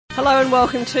Hello and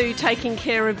welcome to Taking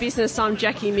Care of Business. I'm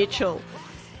Jackie Mitchell.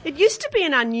 It used to be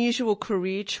an unusual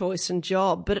career choice and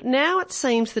job, but now it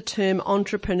seems the term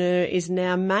entrepreneur is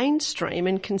now mainstream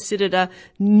and considered a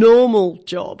normal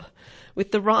job.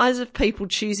 With the rise of people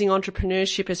choosing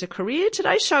entrepreneurship as a career,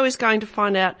 today's show is going to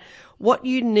find out what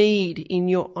you need in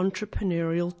your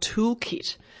entrepreneurial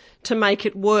toolkit to make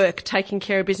it work. Taking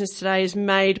Care of Business today is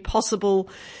made possible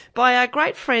by our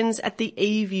great friends at the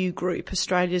eView Group,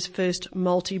 Australia's first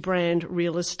multi-brand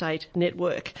real estate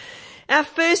network. Our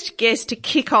first guest to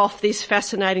kick off this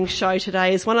fascinating show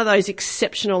today is one of those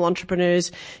exceptional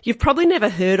entrepreneurs you've probably never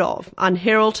heard of,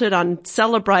 unheralded,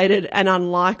 uncelebrated and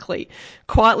unlikely,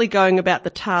 quietly going about the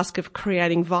task of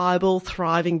creating viable,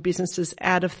 thriving businesses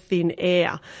out of thin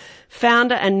air.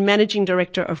 Founder and Managing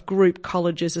Director of Group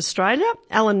Colleges Australia,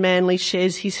 Alan Manley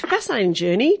shares his fascinating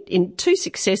journey to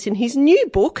success in his new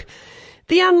book,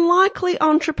 The Unlikely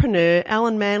Entrepreneur.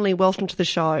 Alan Manley, welcome to the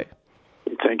show.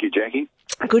 Thank you, Jackie.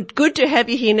 Good to have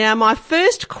you here. Now, my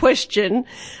first question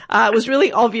was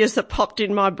really obvious that popped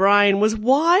in my brain was,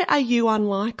 why are you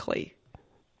unlikely?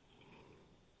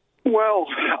 Well,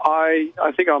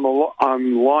 I think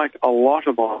I'm like a lot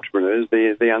of entrepreneurs,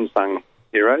 the unsung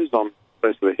heroes. I'm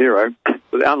less of a hero,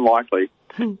 but unlikely.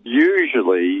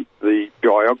 Usually the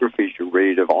biographies you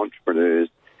read of entrepreneurs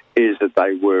is that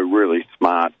they were really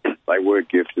smart, they were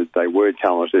gifted, they were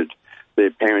talented,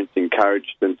 their parents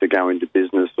encouraged them to go into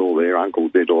business or their uncle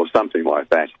did or something like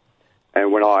that.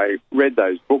 And when I read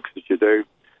those books as you do,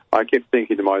 I kept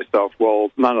thinking to myself, well,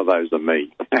 none of those are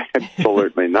me.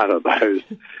 Absolutely none of those.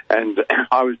 And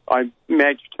I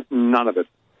matched none of it.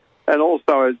 And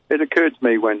also it occurred to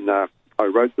me when I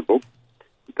wrote the book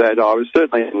that I was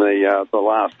certainly in the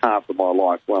last half of my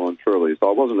life well and truly, so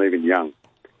I wasn't even young.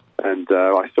 And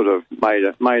I sort of made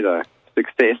a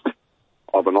success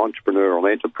of an entrepreneurial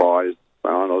enterprise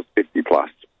when I was 50 plus.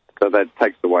 So that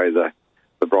takes away the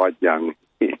bright young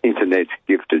internet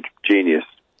gifted genius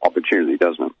opportunity,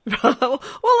 doesn't it? Well,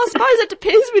 I suppose it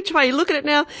depends which way you look at it.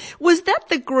 Now, was that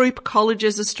the Group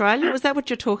Colleges Australia? Was that what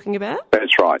you're talking about?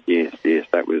 That's right. Yes.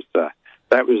 That was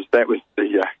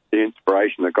the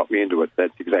inspiration that got me into it.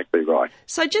 That's exactly right.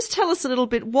 So just tell us a little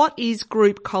bit, what is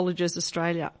Group Colleges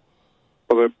Australia?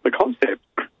 Well, the concept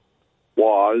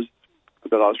was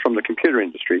that I was from the computer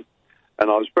industry and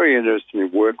I was very interested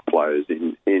in workflows,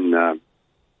 in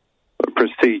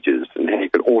procedures and how you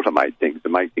could automate things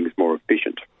and make things more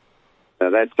efficient. Now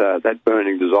that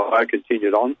burning desire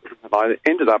continued on, and I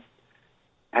ended up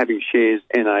having shares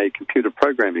in a computer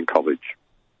programming college.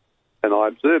 And I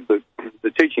observed that the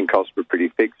teaching costs were pretty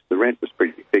fixed, the rent was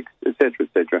pretty fixed, et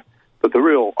cetera, but the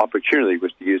real opportunity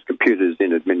was to use computers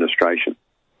in administration.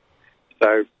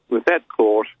 So with that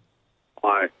thought,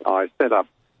 I set up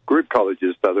group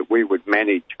colleges so that we would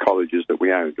manage colleges that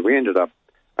we owned. We ended up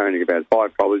owning about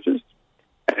 5 colleges,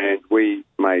 and we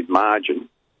made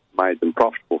them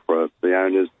profitable for the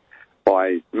owners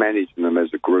by managing them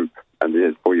as a group. And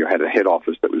therefore you had a head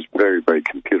office that was very, very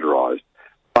computerized,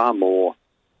 far more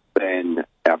than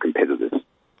our competitors.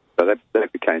 So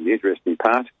that became the interesting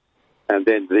part. And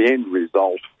then the end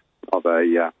result of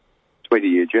a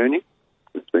 20-year journey,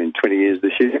 it's been 20 years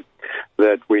this year,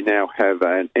 that we now have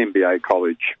an MBA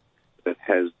college that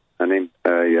has an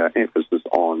emphasis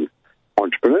on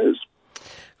entrepreneurs.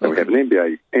 So we have an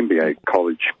MBA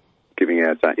college giving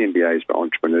out MBAs for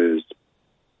entrepreneurs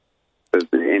as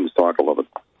the end cycle of it.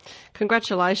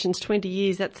 Congratulations, 20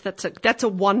 years. That's a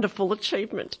wonderful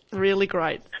achievement. Really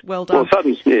great. Well done. Well,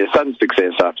 sudden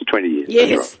success after 20 years.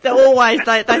 Yes, right. Always.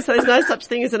 They say there's no such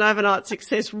thing as an overnight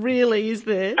success, really, is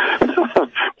there?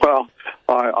 Well,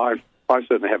 I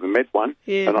certainly haven't met one,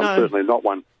 and I'm certainly not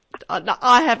one. No,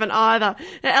 I haven't either.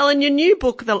 Now, Alan, your new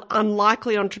book, The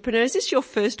Unlikely Entrepreneur, is this your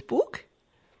first book?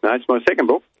 No, it's my second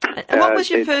book. And what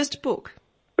was your first book?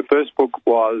 The first book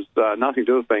was nothing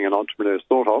to do with being an entrepreneur,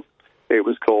 sort of. It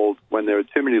was called When There Are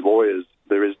Too Many Lawyers,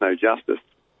 There Is No Justice.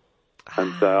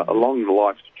 And along the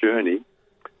life's journey,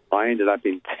 I ended up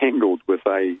entangled with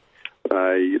a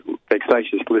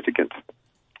vexatious litigant.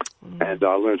 And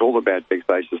I learned all about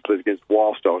vexatious litigants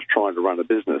whilst I was trying to run a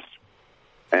business.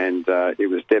 And it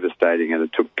was devastating, and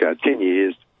it took 10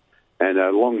 years. And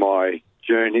along the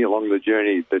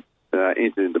journey that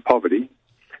entered into poverty,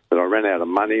 that I ran out of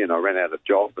money and I ran out of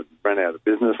job and ran out of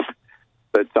business,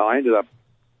 but I ended up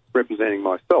representing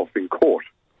myself in court.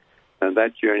 And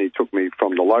that journey took me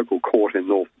from the local court in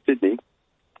North Sydney,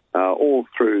 all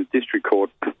through District Court,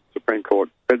 Supreme Court,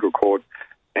 Federal Court,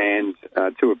 and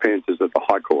 2 appearances at the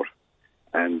High Court.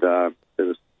 And there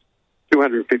was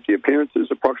 250 appearances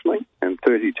approximately and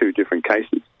 32 different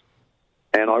cases.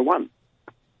 And I won.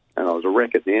 And I was a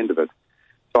wreck at the end of it.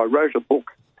 So I wrote a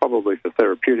book probably for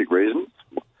therapeutic reasons.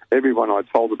 Everyone I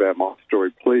told about my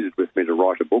story pleaded with me to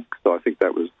write a book, so I think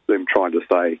that was them trying to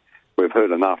say, we've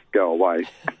heard enough, go away.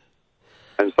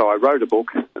 And so I wrote a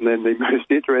book, and then the most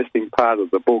interesting part of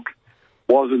the book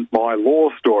wasn't my law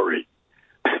story.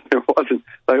 It wasn't.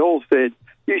 They all said,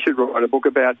 you should write a book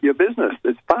about your business.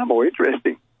 It's far more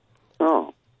interesting.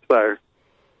 Oh, so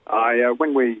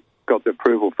when we got the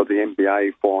approval for the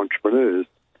MBA for entrepreneurs,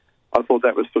 I thought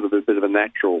that was sort of a bit of a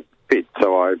natural fit.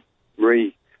 So I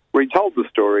retold the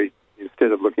story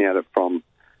instead of looking at it from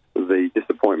the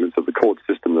disappointments of the court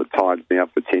system that tied me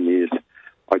up for 10 years.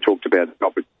 I talked about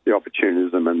the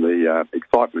opportunism and the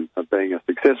excitement of being a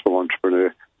successful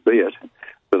entrepreneur, be it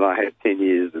that I had 10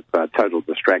 years of total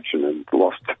distraction and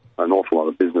lost an awful lot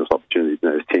of business opportunities in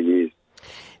those 10 years.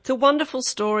 It's a wonderful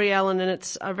story, Alan, and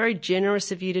it's very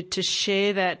generous of you to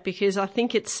share that, because I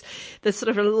think there's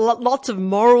sort of lots of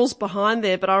morals behind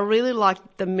there, but I really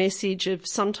like the message of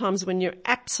sometimes when you're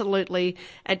absolutely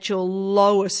at your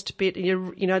lowest bit,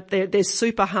 there's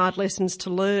super hard lessons to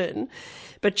learn,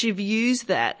 but you've used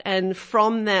that, and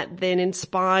from that then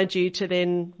inspired you to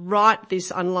then write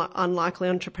this Unlikely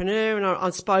Entrepreneur, and I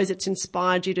suppose it's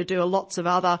inspired you to do lots of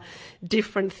other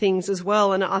different things as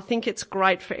well. And I think it's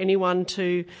great for anyone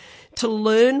to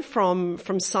learn from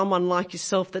someone like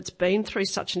yourself that's been through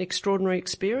such an extraordinary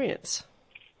experience.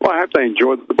 Well, I hope they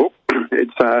enjoyed the book.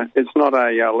 It's not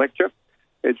a lecture.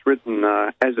 It's written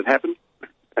as it happened,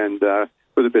 and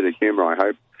with a bit of humour, I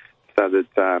hope, so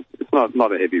that it's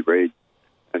not a heavy read.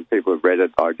 And people have read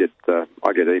it. I get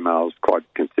emails quite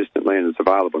consistently, and it's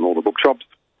available in all the bookshops,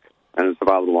 and it's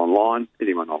available online.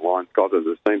 Anyone online's got it.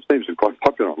 It seems to be quite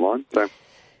popular online. So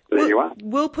there you are.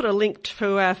 We'll put a link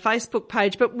to our Facebook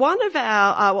page. But one of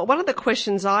the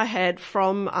questions I had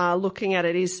from looking at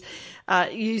it is,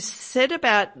 you said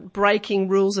about breaking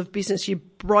rules of business. You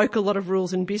broke a lot of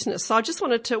rules in business. So I just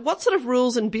wanted to, what sort of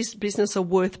rules in business are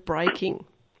worth breaking?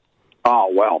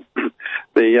 Oh well,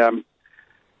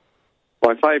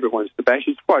 my favourite one is the bash.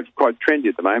 It's quite trendy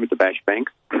at the moment, the bash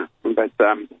banks. But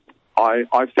I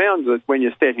found that when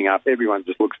you're setting up, everyone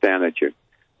just looks down at you.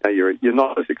 You're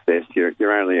not a success.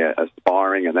 You're only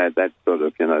aspiring, and that sort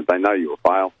of, they know you'll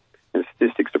fail. And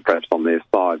statistics are perhaps on their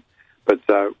side. But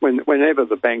whenever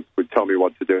the banks would tell me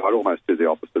what to do, I'd almost do the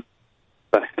opposite.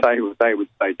 They would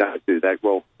say, don't do that.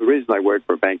 Well, the reason they work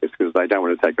for a bank is because they don't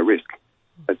want to take a risk.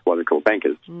 That's why they're called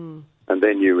bankers. And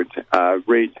then you would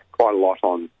read quite a lot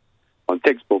on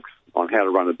textbooks on how to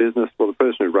run a business. Well, the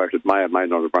person who wrote it may or may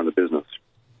not have run a business.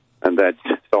 And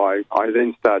so I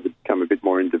then started to become a bit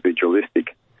more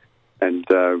individualistic. And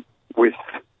with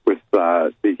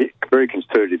the very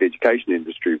conservative education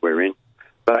industry we're in,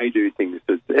 they do things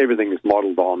that everything is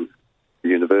modelled on the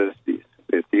universities.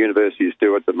 If the universities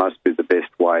do it, that must be the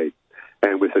best way.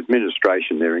 And with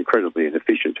administration, they're incredibly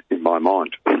inefficient in my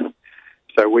mind.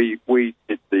 So we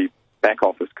did the back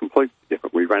office completely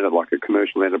different. We ran it like a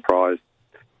commercial enterprise.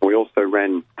 We also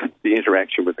ran the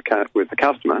interaction with the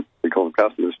customer. We call them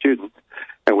customers, students,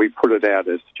 and we put it out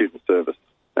as student service.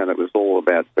 And it was all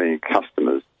about being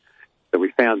customers. So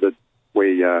we found that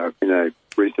we, in a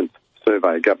recent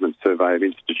government survey of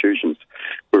institutions,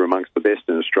 we're amongst the best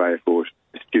in Australia for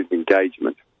student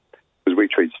engagement, because we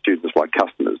treat students like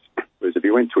customers. Whereas if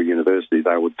you went to a university,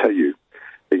 they would tell you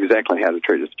exactly how to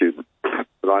treat a student.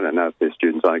 But I don't know if they're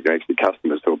students. I think they're actually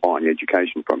customers who are buying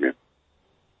education from you.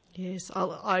 Yes,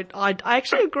 I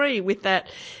actually agree with that.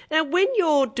 Now, when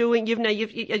you're doing,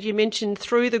 as you mentioned,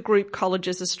 through the Group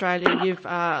Colleges Australia, you've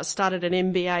started an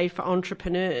MBA for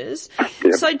entrepreneurs.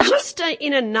 Yep. So just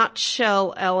in a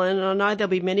nutshell, Alan, and I know there'll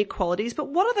be many qualities, but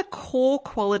what are the core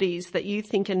qualities that you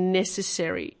think are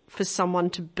necessary for someone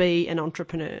to be an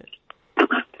entrepreneur?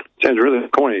 Sounds really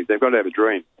corny. They've got to have a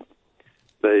dream.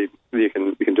 You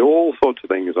can do all sorts of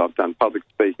things. I've done public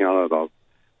speaking on it. I've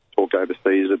talked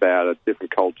overseas about it,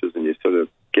 different cultures, and you sort of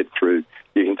get through.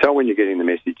 You can tell when you're getting the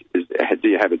message is, do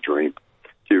you have a dream?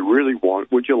 Do you really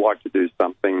would you like to do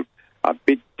something a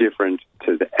bit different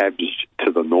to the average,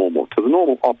 to the normal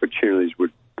opportunities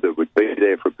that would be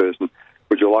there for a person?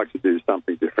 Would you like to do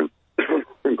something different?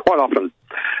 And quite often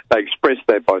they express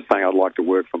that by saying, I'd like to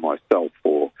work for myself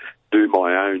or do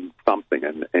my own something.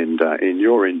 And in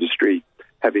your industry,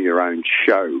 having your own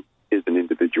show is an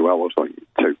individuality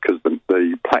too, because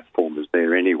the platform is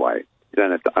there anyway. You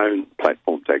don't have to own the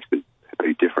platform to actually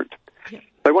be different. Yeah.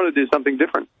 They want to do something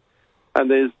different, and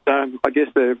there's, I guess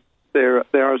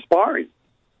they're aspiring.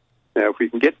 Now, if we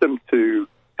can get them to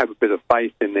have a bit of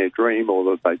faith in their dream, or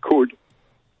that they could,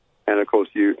 and of course,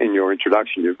 you in your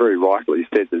introduction, you very rightly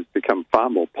said it's become far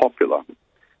more popular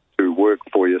to work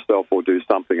for yourself or do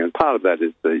something, and part of that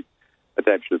is the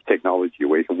adaption of technology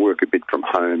where you can work a bit from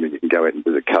home and you can go out and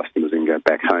visit customers and go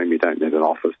back home. You don't need an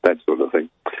office, that sort of thing.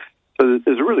 So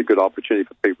there's a really good opportunity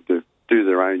for people to do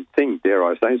their own thing, dare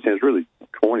I say. It sounds really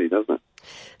corny, doesn't it?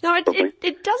 No,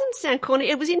 it doesn't sound corny.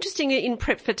 It was interesting in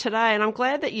prep for today, and I'm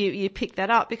glad that you picked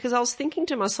that up, because I was thinking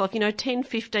to myself, 10,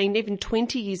 15, even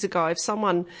 20 years ago, if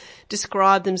someone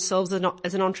described themselves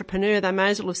as an entrepreneur, they may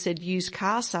as well have said used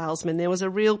car salesman. There was a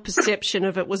real perception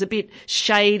of it was a bit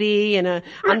shady and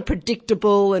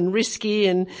unpredictable and risky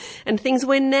and things,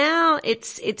 where now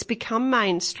it's become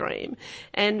mainstream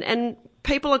and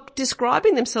people are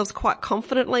describing themselves quite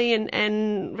confidently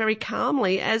and very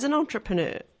calmly as an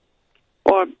entrepreneur.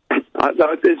 Well,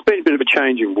 there's been a bit of a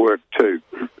change in work too.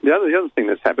 The other thing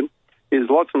that's happened is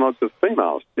lots and lots of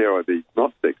females, dare I be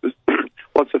not sexist,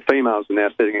 lots of females are now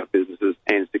setting up businesses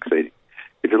and succeeding.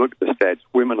 If you look at the stats,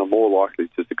 women are more likely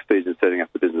to succeed in setting up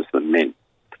a business than men.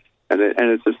 And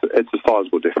it's a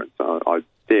sizable difference. I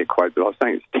dare quote, but I was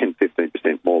saying it's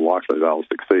 10-15% more likely they'll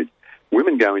succeed.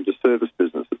 Women go into service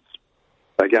businesses.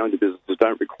 They go into businesses that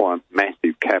don't require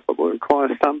massive capital. They require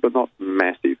some, but not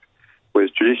massive. Whereas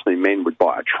traditionally men would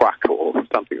buy a truck or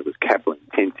something that was capital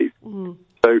intensive. Mm.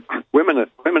 So women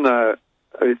are,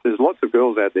 if there's lots of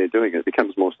girls out there doing it, it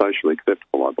becomes more socially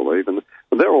acceptable, I believe, and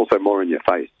they're also more in your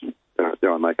face.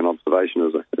 Dare I make an observation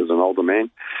as an older man?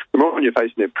 They're more in your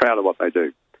face and they're proud of what they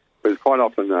do. Whereas quite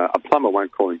often a plumber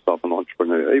won't call himself an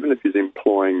entrepreneur. Even if he's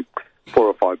employing 4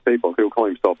 or 5 people, he'll call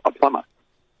himself a plumber.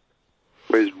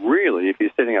 Whereas really, if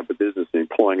he's setting up a business and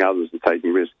employing others and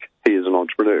taking risk, he is an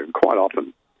entrepreneur. And quite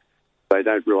often, they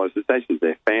don't realise it's actually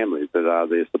their families that are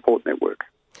their support network.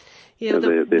 Yeah,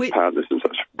 their partners and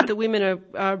such. The women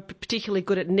are particularly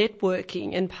good at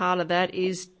networking, and part of that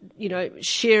is,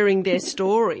 sharing their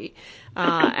story.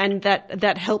 And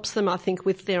that helps them, I think,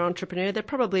 with their entrepreneur. They're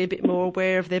probably a bit more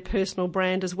aware of their personal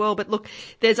brand as well. But look,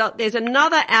 there's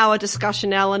another hour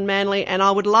discussion, Alan Manley, and I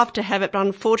would love to have it, but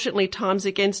unfortunately time's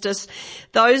against us.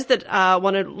 Those that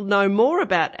want to know more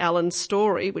about Alan's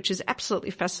story, which is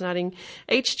absolutely fascinating,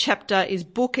 each chapter is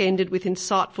bookended with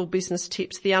insightful business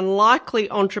tips. The Unlikely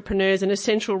Entrepreneur is an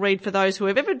essential read for those who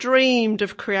have ever dreamed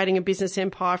of creating a business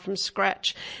empire from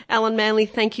scratch. Alan Manley,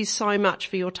 thank you so much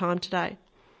for your time today.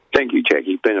 Thank you,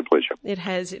 Jackie. Been a pleasure. It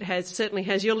has, certainly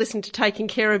has. You're listening to Taking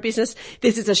Care of Business.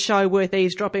 This is a show worth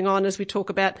eavesdropping on as we talk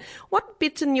about what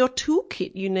bits in your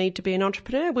toolkit you need to be an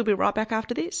entrepreneur. We'll be right back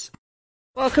after this.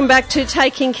 Welcome back to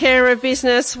Taking Care of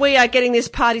Business. We are getting this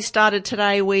party started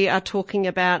today. We are talking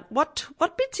about what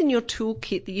bits in your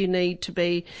toolkit that you need to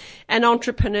be an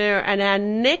entrepreneur. And our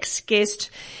next guest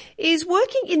is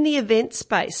working in the event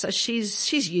space. So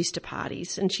she's used to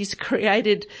parties, and she's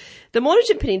created the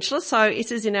Mornington Peninsula. So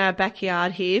this is in our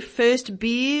backyard here. First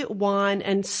beer, wine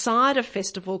and cider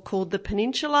festival called the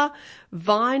Peninsula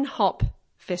Vine Hop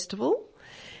Festival.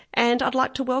 And I'd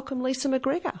like to welcome Lisa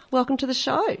McGregor. Welcome to the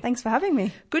show. Thanks for having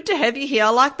me. Good to have you here. I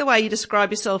like the way you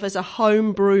describe yourself as a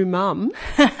homebrew mum.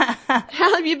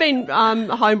 How have you been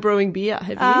homebrewing beer? Have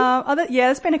you?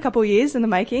 Yeah, it's been a couple of years in the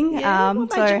making. Yeah,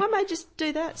 what made you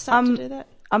do that? To do that?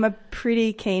 I'm a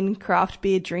pretty keen craft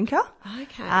beer drinker.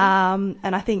 Okay.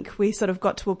 And I think we sort of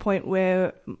got to a point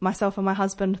where myself and my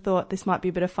husband thought this might be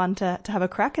a bit of fun to have a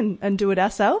crack and do it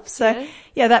ourselves. So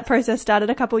yeah, that process started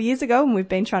a couple of years ago, and we've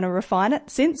been trying to refine it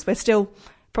since. We're still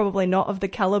probably not of the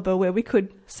caliber where we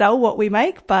could sell what we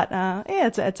make, but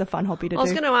it's a fun hobby to do. I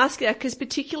was going to ask you that, because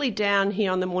particularly down here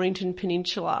on the Mornington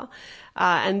Peninsula,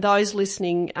 and those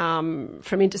listening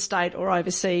from interstate or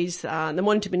overseas, the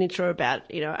Mornington Peninsula are about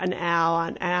an hour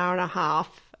and a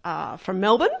half from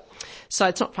Melbourne. So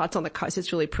it's not far, it's on the coast.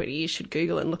 It's really pretty. You should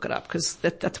Google and look it up, because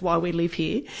that's why we live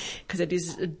here, because it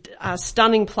is a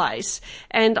stunning place.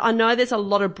 And I know there's a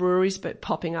lot of breweries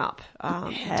popping up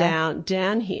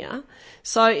down here.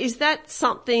 So is that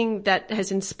something that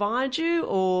has inspired you,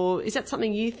 or is that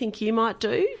something you think you might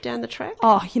do down the track?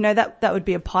 Oh, that would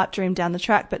be a pipe dream down the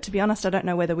track. But to be honest, I don't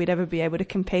know whether we'd ever be able to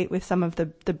compete with some of the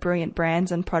brilliant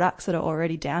brands and products that are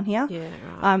already down here. Yeah,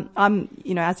 right. I'm,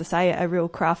 as I say, a real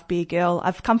craft beer girl.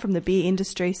 I've come from the beer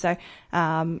industry. So,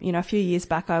 a few years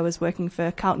back I was working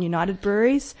for Carlton United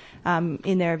Breweries,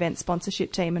 in their event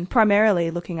sponsorship team, and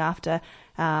primarily looking after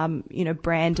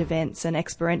brand events and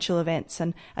experiential events.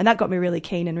 And that got me really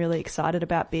keen and really excited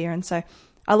about beer. And so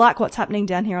I like what's happening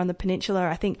down here on the peninsula.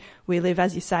 I think we live,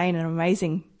 as you say, in an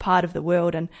amazing part of the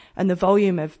world, and the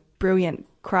volume of brilliant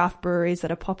craft breweries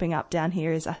that are popping up down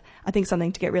here is, I think,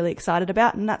 something to get really excited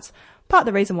about. And that's part of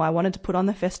the reason why I wanted to put on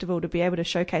the festival, to be able to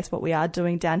showcase what we are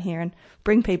doing down here and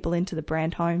bring people into the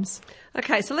brand homes.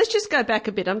 Okay, so let's just go back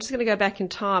a bit. I'm just going to go back in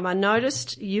time. I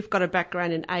noticed you've got a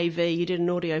background in AV. You did an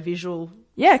audio-visual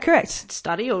Yeah, correct.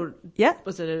 study, or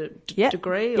was it a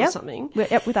degree or something?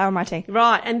 Yep, with RMIT.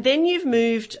 Right, and then you've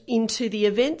moved into the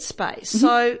event space.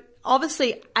 So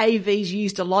obviously AV's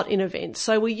used a lot in events.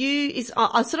 So I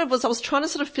was trying to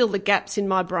sort of fill the gaps in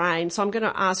my brain. So I'm going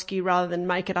to ask you rather than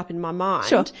make it up in my mind.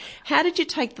 Sure. How did you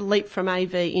take the leap from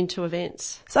AV into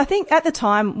events? So I think at the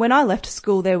time when I left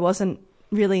school, there wasn't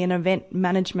really an event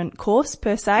management course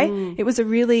per se. It was a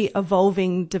really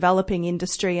evolving, developing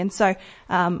industry. And so,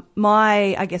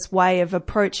 my, I guess, way of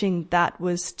approaching that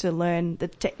was to learn the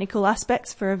technical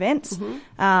aspects for events.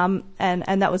 And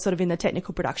that was sort of in the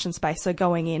technical production space. So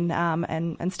going in,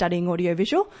 and studying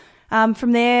audiovisual.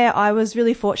 From there, I was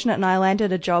really fortunate and I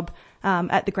landed a job,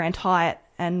 at the Grand Hyatt.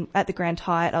 And at the Grand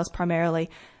Hyatt, I was primarily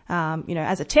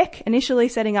as a tech, initially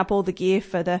setting up all the gear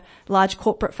for the large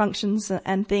corporate functions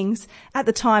and things. At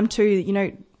the time too,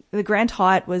 the Grand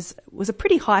Hyatt was a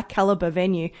pretty high caliber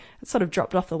venue. It sort of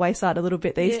dropped off the wayside a little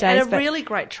bit these days. And a really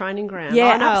great training ground. Yeah,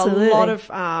 I know absolutely. a lot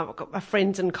of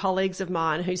friends and colleagues of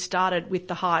mine who started with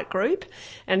the Hyatt Group,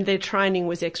 and their training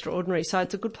was extraordinary. So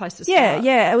it's a good place to start.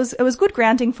 Yeah, it was good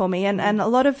grounding for me, and a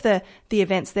lot of the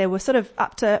events there were sort of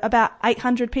up to about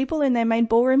 800 people in their main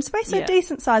ballroom space, so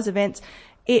decent size events.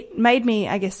 It made me,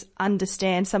 I guess,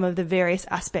 understand some of the various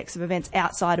aspects of events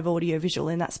outside of audiovisual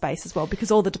in that space as well,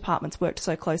 because all the departments worked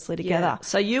so closely together. Yeah.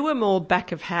 So you were more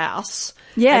back of house.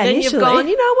 Yeah, and then initially. you've gone,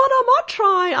 you know what,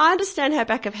 I understand how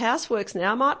back of house works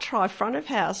now. I might try front of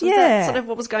house. Was that sort of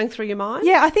what was going through your mind?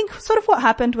 Yeah, I think sort of what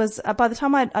happened was by the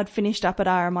time I'd finished up at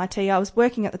RMIT, I was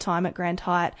working at the time at Grand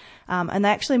Hyatt, and they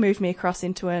actually moved me across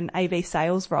into an AV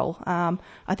sales role.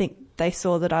 I think they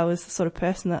saw that I was the sort of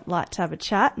person that liked to have a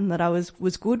chat and that I was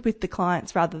good with the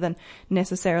clients rather than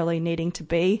necessarily needing to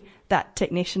be that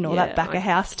technician or that back of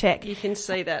house tech. You can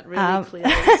see that really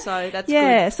clearly. So that's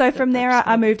good. So from there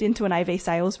I moved into an AV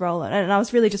sales role, and I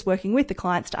was really just working with the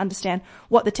clients to understand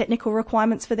what the technical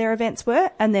requirements for their events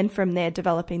were, and then from there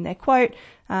developing their quote,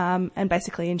 and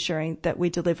basically ensuring that we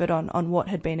delivered on what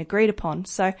had been agreed upon.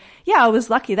 So I was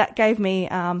lucky. That gave me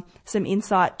some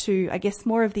insight to, I guess,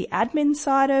 more of the admin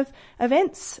side of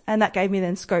events, and that gave me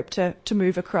then scope to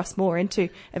move across more into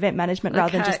event management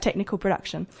rather than just technical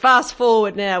production. Fast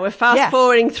forward now. We're fast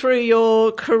forwarding through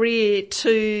your career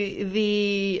to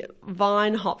the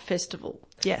Vine Hop Festival.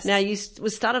 Yes. Now,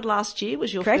 was started last year,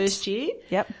 was your Correct. first year?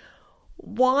 Yep.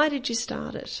 Why did you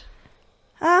start it?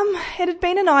 It had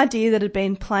been an idea that had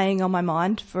been playing on my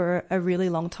mind for a really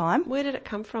long time. Where did it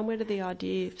come from? Where did the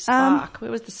idea spark? Where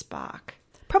was the spark?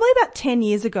 Probably about 10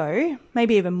 years ago,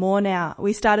 maybe even more now,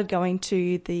 we started going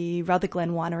to the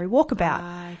Rutherglen Winery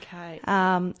Walkabout. Okay.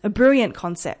 A brilliant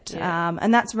concept.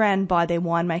 And that's ran by their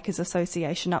Winemakers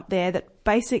Association up there that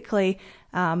basically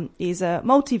is a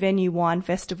multi-venue wine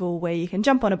festival where you can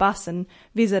jump on a bus and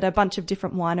visit a bunch of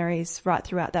different wineries right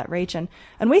throughout that region.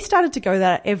 And we started to go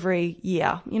that every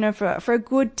year. For a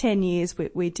good 10 years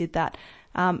we did that.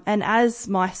 And as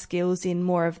my skills in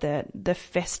more of the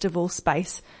festival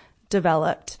space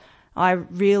developed, I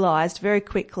realised very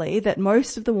quickly that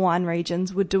most of the wine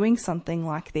regions were doing something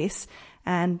like this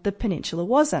and the peninsula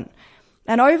wasn't.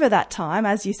 And over that time,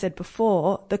 as you said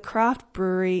before, the craft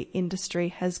brewery industry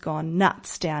has gone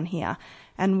nuts down here.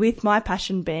 And with my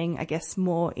passion being, I guess,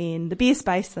 more in the beer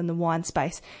space than the wine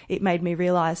space, it made me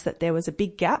realise that there was a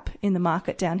big gap in the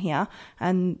market down here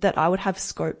and that I would have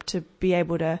scope to be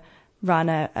able to run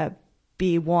a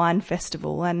beer wine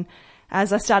festival. And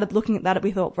as I started looking at that,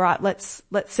 we thought, right, let's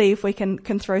see if we can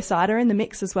throw cider in the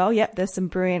mix as well. Yep, there's some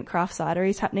brilliant craft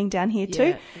cideries happening down here too.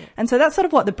 Yeah. And so that's sort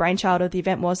of what the brainchild of the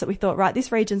event was, that we thought, right, this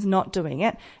region's not doing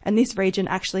it, and this region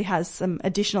actually has some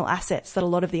additional assets that a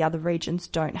lot of the other regions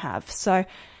don't have. So,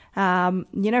 from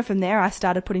there I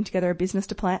started putting together a business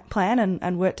plan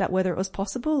and worked out whether it was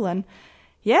possible, and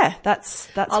that's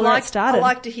where it started. I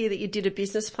like to hear that you did a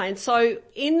business plan. So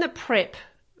in the prep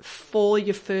for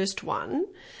your first one,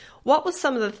 what were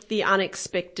some of the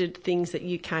unexpected things that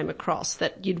you came across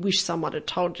that you'd wish someone had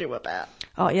told you about?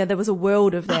 Oh, yeah, there was a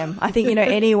world of them. I think,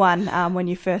 anyone, when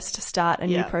you first start a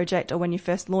new project or when you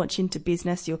first launch into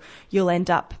business, you'll end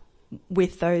up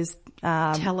with those.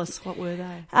 Tell us, what were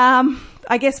they?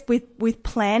 I guess with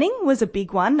planning was a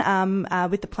big one,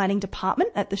 with the planning department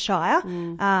at the Shire.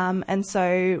 And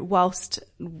so whilst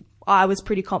I was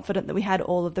pretty confident that we had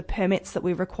all of the permits that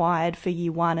we required for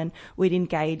year one, and we'd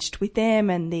engaged with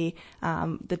them and the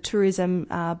tourism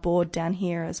board down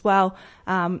here as well.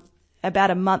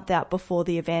 About a month out before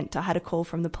the event, I had a call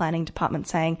from the planning department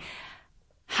saying,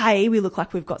 hey, we look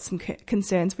like we've got some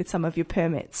concerns with some of your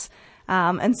permits.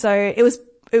 And so it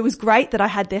was great that I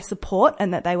had their support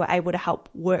and that they were able to help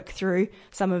work through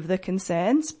some of the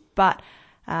concerns. But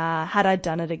had I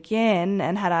done it again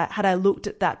and had I looked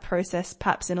at that process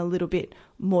perhaps in a little bit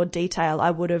more detail,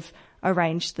 I would have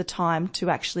arranged the time to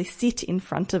actually sit in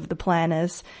front of the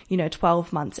planners,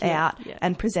 12 months out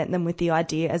and present them with the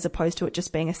idea, as opposed to it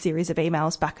just being a series of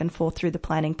emails back and forth through the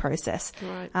planning process.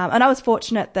 Right. And I was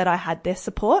fortunate that I had their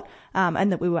support,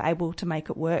 and that we were able to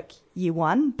make it work year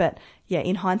one. But yeah,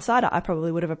 in hindsight, I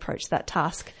probably would have approached that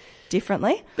task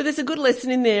differently. But there's a good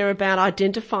lesson in there about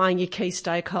identifying your key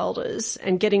stakeholders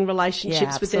and getting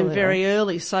relationships with them very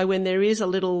early. So when there is a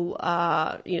little,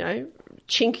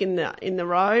 chink in the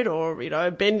road, or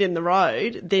a bend in the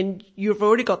road, then you've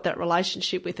already got that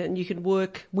relationship with it, and you can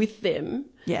work with them.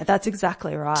 Yeah, that's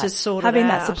exactly right. To sort having it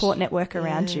that out. Support network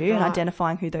around you and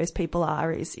identifying who those people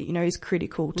are is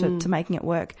critical to making it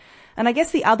work. And I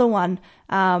guess the other one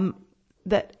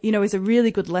that is a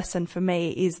really good lesson for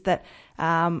me is that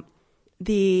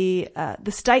the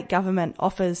state government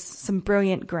offers some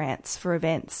brilliant grants for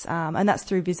events, and that's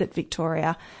through Visit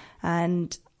Victoria.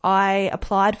 And I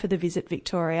applied for the Visit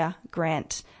Victoria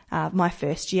grant my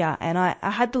first year, and I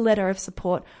had the letter of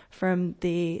support from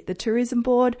the tourism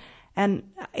board. And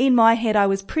in my head, I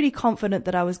was pretty confident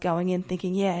that I was going in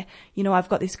thinking, I've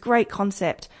got this great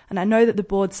concept, and I know that the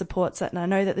board supports it, and I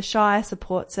know that the Shire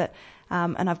supports it,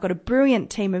 and I've got a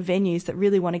brilliant team of venues that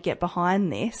really want to get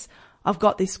behind this. I've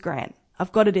got this grant.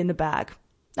 I've got it in the bag.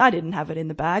 I didn't have it in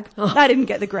the bag. I didn't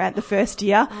get the grant the first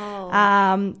year.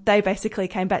 They basically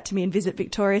came back to me, and Visit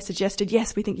Victoria suggested,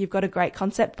 yes, we think you've got a great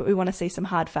concept, but we want to see some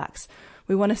hard facts.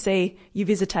 We want to see your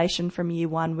visitation from year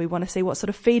one. We want to see what sort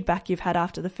of feedback you've had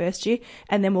after the first year,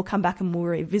 and then we'll come back and we'll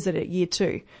revisit it year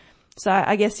two. So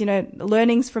I guess,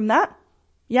 learnings from that,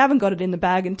 you haven't got it in the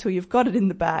bag until you've got it in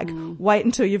the bag. Wait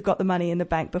until you've got the money in the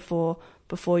bank before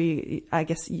you, I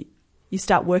guess, you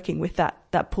start working with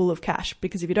that pool of cash,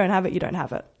 because if you don't have it, you don't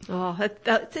have it. Oh,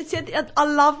 I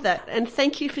love that. And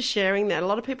thank you for sharing that. A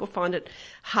lot of people find it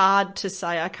hard to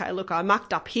say, okay, look, I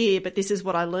mucked up here, but this is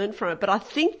what I learned from it. But I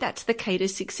think that's the key to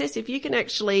success. If you can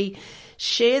actually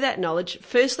share that knowledge,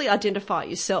 firstly, identify it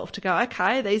yourself to go,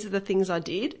 okay, these are the things I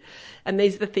did, and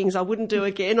these are the things I wouldn't do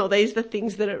again, or these are the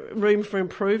things that are room for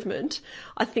improvement.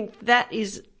 I think that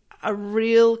is a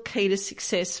real key to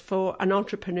success for an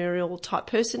entrepreneurial type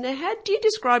person. Now, how do you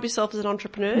describe yourself as an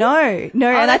entrepreneur? No. And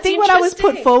I think when I was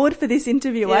put forward for this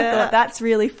interview, I thought, that's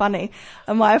really funny.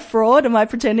 Am I a fraud? Am I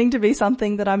pretending to be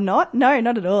something that I'm not? No,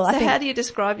 not at all. So how do you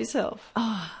describe yourself?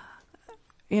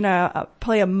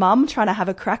 Probably a mum trying to have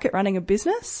a crack at running a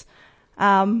business.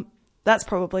 That's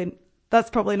probably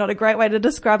not a great way to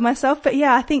describe myself. But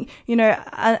yeah, I think,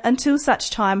 until such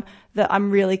time that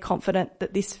I'm really confident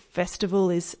that this festival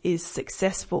is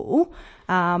successful,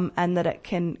 and that it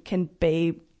can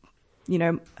be,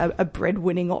 a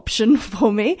breadwinning option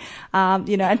for me,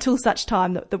 until such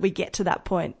time that we get to that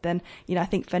point, then, I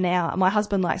think for now, my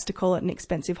husband likes to call it an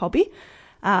expensive hobby.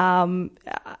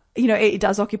 It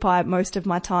does occupy most of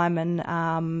my time, and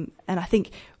I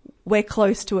think we're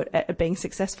close to it being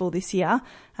successful this year.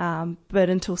 But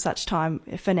until such time,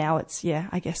 for now, it's,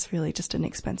 I guess really just an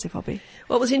expensive hobby.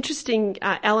 Well, it was interesting,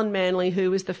 Alan Manley,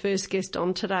 who was the first guest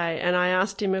on today, and I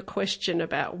asked him a question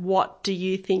about what do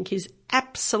you think is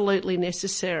absolutely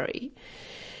necessary,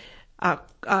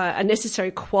 a necessary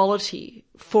quality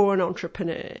for an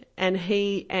entrepreneur. And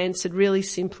he answered really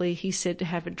simply, he said to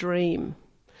have a dream.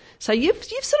 So you've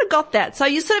sort of got that. So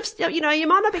you sort of, you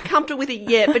might not be comfortable with it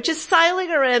yet, but just sailing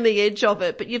around the edge of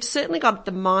it. But you've certainly got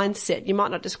the mindset. You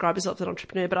might not describe yourself as an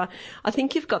entrepreneur, but I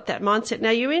think you've got that mindset. Now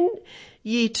you're in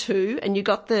year 2 and you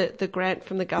got the grant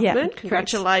from the government. Yeah,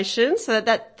 congratulations. So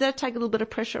that take a little bit of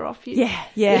pressure off you.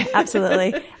 Yeah,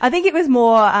 absolutely. I think it was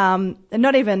more,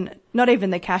 not even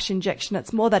the cash injection.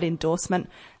 It's more that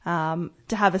endorsement, to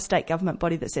have a state government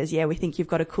body that says, we think you've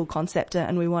got a cool concept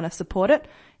and we want to support it.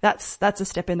 That's a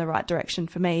step in the right direction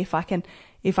for me. If I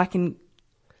can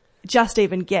just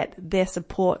even get their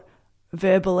support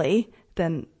verbally,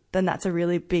 then that's a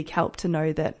really big help to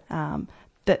know that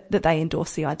they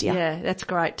endorse the idea. Yeah, that's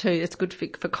great too. It's good for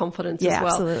confidence as well. Yeah,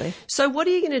 absolutely. So what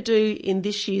are you going to do in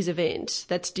this year's event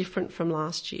that's different from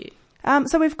last year?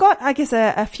 So we've got, I guess,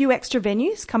 a few extra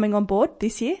venues coming on board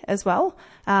this year as well.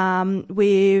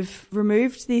 We've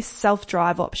removed this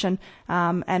self-drive option,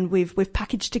 and we've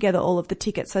packaged together all of the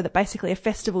tickets so that basically a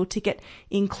festival ticket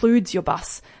includes your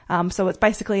bus. So it's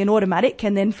basically an automatic,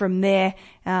 and then from there,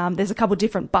 there's a couple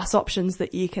different bus options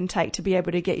that you can take to be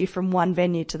able to get you from one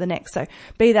venue to the next. So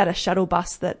be that a shuttle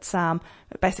bus that's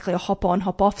basically a hop-on,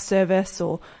 hop-off service,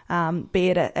 or be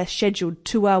it a scheduled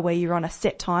tour where you're on a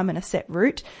set time and a set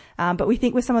route. But we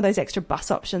think with some of those extra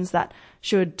bus options that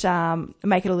should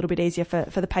make it a little bit easier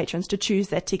for the patrons to choose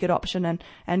their ticket option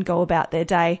and go about their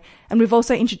day. And we've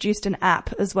also introduced an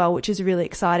app as well, which is really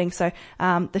exciting. So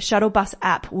the shuttle bus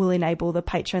app will enable the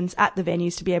patrons at the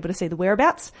venues to be able to see the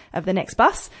whereabouts of the next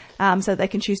bus, so that they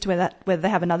can choose to whether they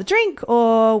have another drink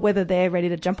or whether they're ready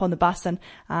to jump on the bus and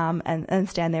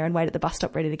stand there and wait at the bus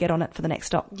stop ready to get on it for the next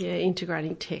stop. Yeah,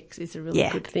 integrating tech is a really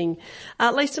good thing.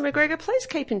 Lisa McGregor, please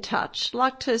keep in touch.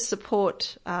 Like to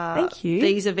support Thank you.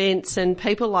 These events and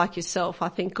people like yourself. I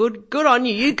think good on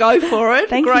you. You go for it.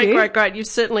 Thank you. Great. You've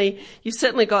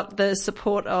certainly got the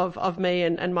support of me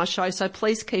and my show. So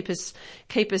please keep us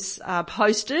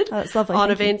posted that's lovely. on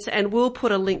Thank events, and we'll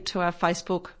put a link to our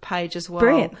Facebook page as well.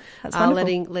 Brilliant. That's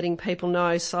wonderful. Letting people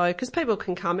know. So because people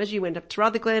can come, as you went up to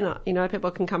Rutherglen,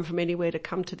 people can come from anywhere to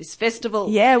come to this festival.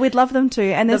 Yeah, we'd love them to.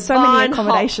 And there's so many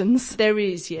accommodations. There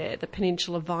is, the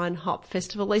Peninsula Vine Hop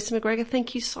Festival. Lisa McGregor,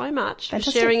 thank you so much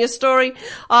Fantastic. for sharing your story.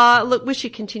 Look, wish you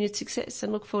continued success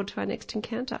and look forward to our next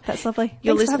encounter. That's lovely.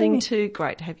 You're Thanks for having listening me. to,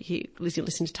 great to have you here. You're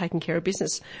listening to Taking Care of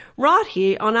Business right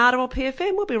here on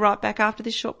RWPFM. We'll be right back after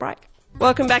this short break.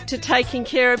 Welcome back to Taking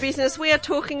Care of Business. We are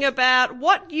talking about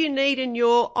what you need in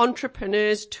your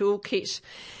entrepreneur's toolkit.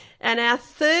 And our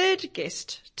third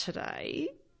guest today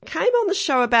came on the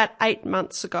show about 8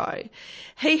 months ago.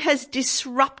 He has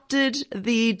disrupted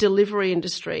the delivery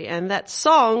industry, and that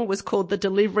song was called The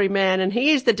Delivery Man, and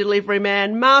he is the delivery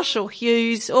man, Marshall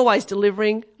Hughes, always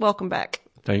delivering. Welcome back.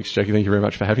 Thanks, Jackie. Thank you very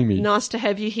much for having me. Nice to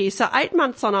have you here. So 8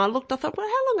 months on, I thought, well,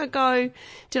 how long ago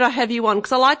did I have you on?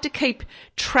 Because I like to keep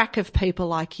track of people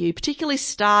like you, particularly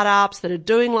startups that are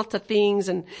doing lots of things,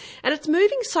 and it's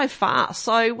moving so fast.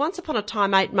 So once upon a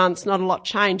time, 8 months, not a lot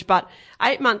changed, but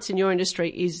 8 months in your industry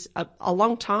is a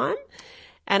long time.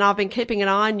 And I've been keeping an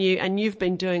eye on you, and you've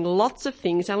been doing lots of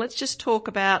things. And let's just talk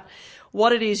about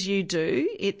what it is you do.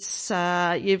 It's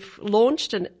you've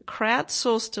launched a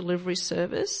crowdsourced delivery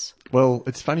service. Well,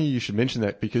 it's funny you should mention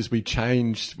that because we've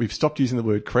stopped using the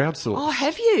word crowdsource. Oh,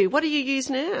 have you? What do you use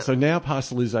now? So now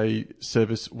Parcel is a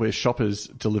service where shoppers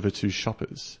deliver to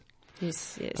shoppers.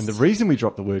 Yes. And the reason we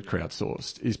dropped the word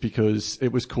crowdsourced is because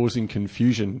it was causing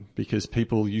confusion, because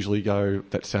people usually go,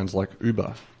 that sounds like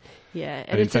Uber. Yeah,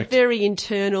 and it's a very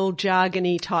internal,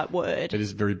 jargony type word. It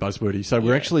is very buzzwordy. So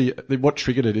we're actually, what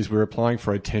triggered it is we're applying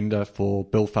for a tender for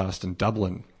Belfast and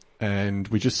Dublin, and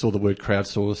we just saw the word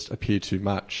crowdsourced appear too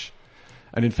much.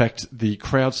 And in fact, the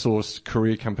crowdsourced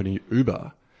courier company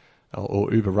Uber,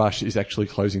 or Uber Rush, is actually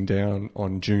closing down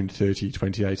on June 30,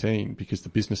 2018, because the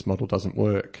business model doesn't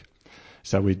work.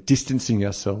 So we're distancing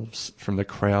ourselves from the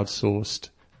crowdsourced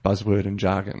buzzword and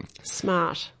jargon.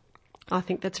 Smart. I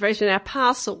think that's very now.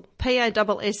 Parcel,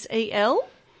 P-A-S-S-E-L.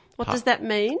 What does that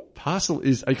mean? Parcel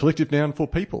is a collective noun for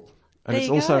people. And there it's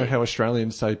you also go. how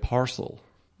Australians say parcel.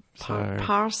 So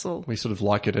parcel. We sort of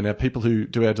like it. And our people who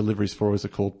do our deliveries for us are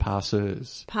called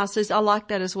parsers. Parsers. I like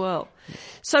that as well.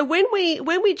 So when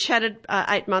we chatted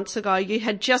 8 months ago, you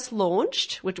had just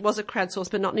launched, which was a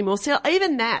crowdsource, but not anymore. So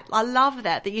even that, I love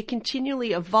that you're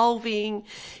continually evolving,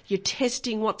 you're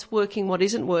testing what's working, what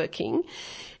isn't working.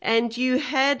 And you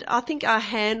had, I think, a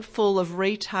handful of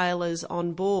retailers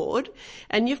on board,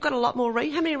 and you've got a lot more.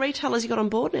 How many retailers you got on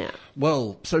board now?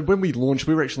 Well, so when we launched,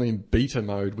 we were actually in beta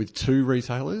mode with 2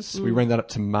 retailers. We ran that up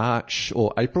to March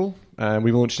or April.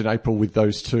 We launched in April with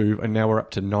those 2, and now we're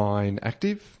up to 9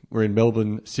 active. We're in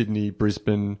Melbourne, Sydney,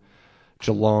 Brisbane,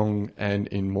 Geelong, and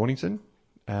in Mornington.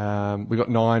 We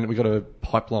got 9. We got a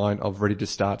pipeline of ready to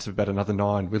start of about another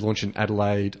 9. We launch in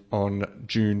Adelaide on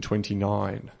June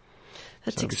 29.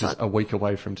 That's which exciting. is a week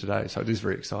away from today, so it is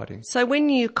very exciting. So when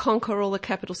you conquer all the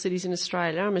capital cities in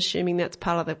Australia, I'm assuming that's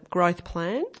part of the growth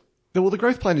plan? Well, the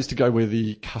growth plan is to go where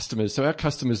the customers, so our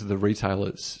customers are the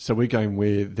retailers, so we're going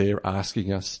where they're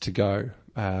asking us to go.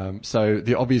 So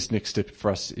the obvious next step for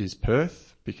us is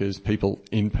Perth, because people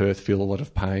in Perth feel a lot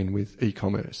of pain with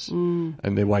e-commerce,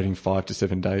 and they're waiting 5 to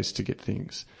 7 days to get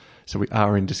things. So we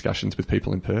are in discussions with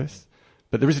people in Perth.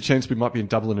 But there is a chance we might be in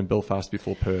Dublin and Belfast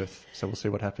before Perth, so we'll see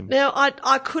what happens. Now,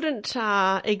 I couldn't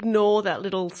ignore that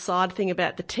little side thing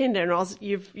about the tender, and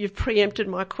you've preempted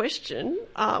my question.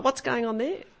 What's going on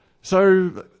there?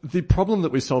 So the problem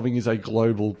that we're solving is a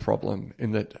global problem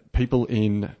in that people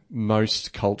in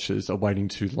most cultures are waiting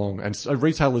too long. And so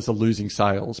retailers are losing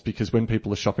sales because when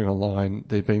people are shopping online,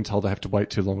 they're being told they have to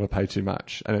wait too long or pay too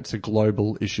much. And it's a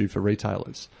global issue for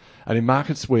retailers. And in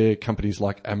markets where companies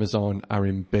like Amazon are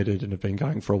embedded and have been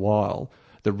going for a while,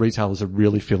 the retailers are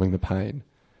really feeling the pain.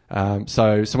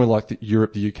 So somewhere like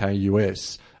Europe, the UK,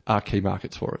 US are key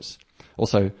markets for us.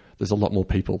 Also, there's a lot more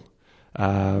people.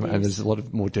 And there's a lot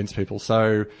of more dense people.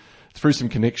 So through some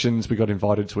connections, we got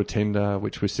invited to a tender,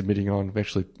 which we're submitting on. We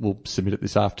actually will submit it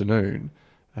this afternoon,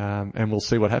 and we'll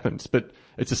see what happens. But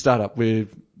it's a startup. We're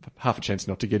half a chance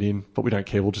not to get in, but we don't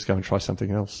care. We'll just go and try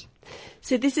something else.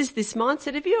 So this is this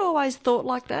mindset. Have you always thought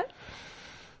like that?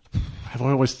 Have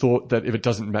I always thought that if it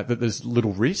doesn't matter, that there's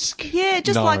little risk? Yeah,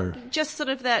 just No. just sort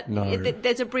of that, No.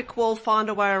 there's a brick wall, find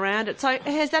a way around it. So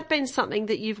has that been something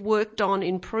that you've worked on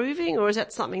improving, or is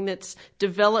that something that's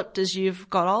developed as you've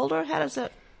got older?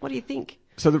 What do you think?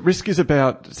 So risk is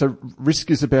about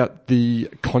the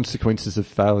consequences of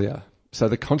failure. So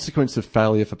the consequence of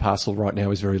failure for Parcel right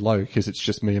now is very low because it's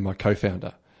just me and my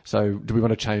co-founder. So do we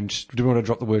want to change? Do we want to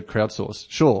drop the word crowdsource?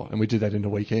 Sure. And we do that in a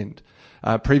weekend.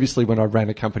 Previously, when I ran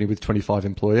a company with 25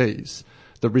 employees,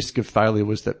 the risk of failure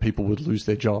was that people would lose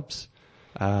their jobs.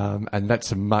 And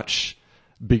that's a much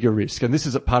bigger risk. And this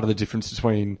is a part of the difference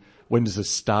between when does a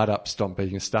startup stop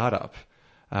being a startup?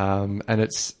 And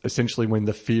it's essentially when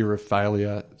the fear of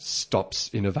failure stops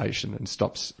innovation and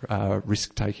stops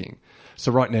risk taking.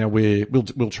 So right now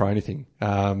we'll try anything.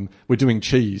 We're doing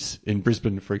cheese in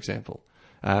Brisbane, for example,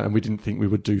 and we didn't think we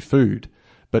would do food.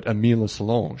 But Amelia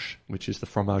Solange, which is the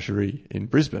fromagerie in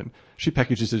Brisbane, she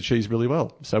packages the cheese really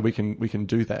well. So we can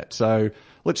do that. So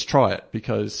let's try it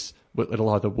because it'll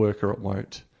either work or it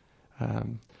won't.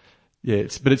 But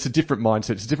it's a different mindset.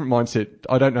 It's a different mindset.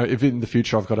 I don't know if in the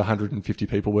future I've got 150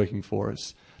 people working for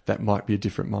us. That might be a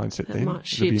different mindset then.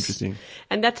 It'll be interesting.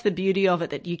 And that's the beauty of it,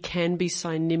 that you can be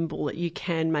so nimble that you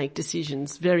can make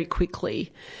decisions very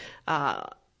quickly.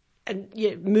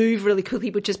 Move really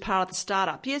quickly, which is part of the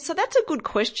startup. Yeah, so that's a good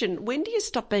question. When do you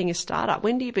stop being a startup?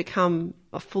 When do you become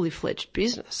a fully fledged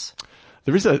business?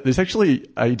 There's actually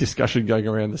a discussion going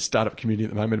around the startup community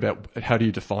at the moment about how do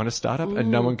you define a startup,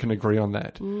 and no one can agree on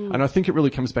that. And I think it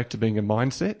really comes back to being a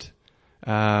mindset.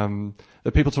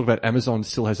 That people talk about Amazon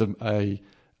still has a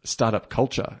startup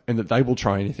culture, and that they will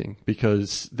try anything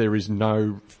because there is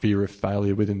no fear of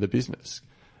failure within the business.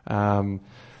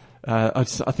 I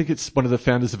think it's one of the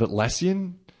founders of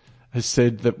Atlassian has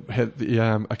said that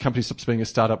a company stops being a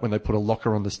startup when they put a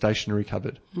locker on the stationery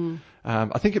cupboard.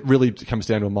 I think it really comes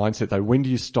down to a mindset though. When do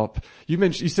you stop?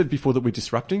 You said before that we're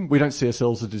disrupting. We don't see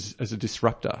ourselves as a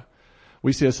disruptor.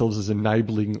 We see ourselves as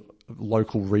enabling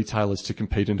local retailers to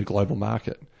compete in a global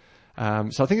market.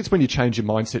 So I think it's when you change your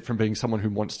mindset from being someone who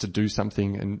wants to do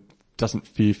something and doesn't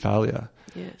fear failure.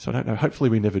 Yeah. So I don't know. Hopefully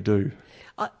we never do.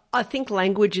 I think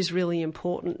language is really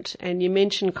important, and you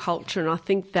mentioned culture, and I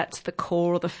think that's the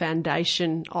core or the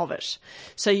foundation of it.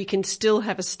 So you can still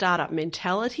have a startup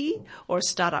mentality or a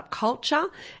startup culture,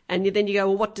 and then you go,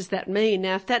 well, what does that mean?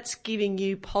 Now, if that's giving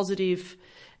you positive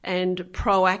and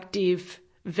proactive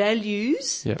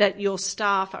values that your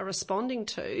staff are responding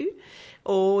to,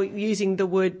 or using the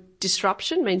word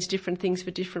disruption means different things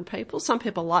for different people. Some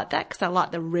people like that because they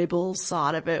like the rebel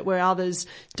side of it, where others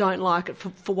don't like it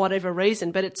for whatever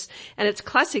reason. But it's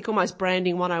classic, almost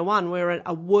branding 101, where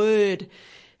a word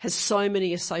has so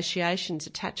many associations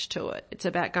attached to it. It's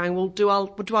about going, well, do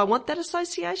I want that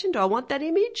association? Do I want that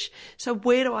image? So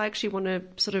where do I actually want to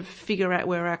sort of figure out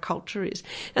where our culture is?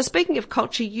 Now, speaking of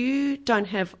culture, you don't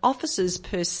have offices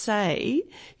per se.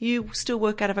 You still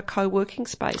work out of a co-working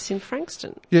space in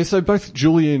Frankston. Yeah, so both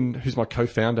Julian, who's my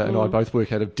co-founder, and I both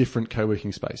work out of different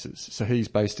co-working spaces. So he's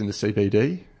based in the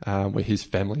CBD, where his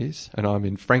family is, and I'm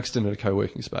in Frankston at a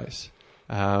co-working space.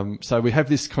 So we have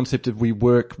this concept of we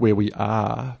work where we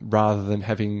are rather than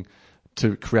having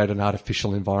to create an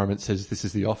artificial environment that says this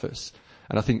is the office.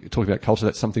 And I think talking about culture,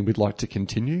 that's something we'd like to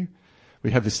continue.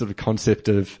 We have this sort of concept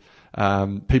of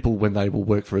people, when they will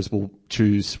work for us, will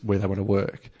choose where they want to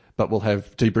work. But we'll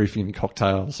have debriefing and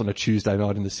cocktails on a Tuesday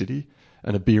night in the city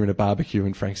and a beer and a barbecue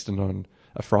in Frankston on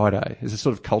a Friday. There's a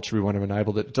sort of culture we want to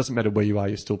enable that it doesn't matter where you are,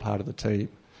 you're still part of the team.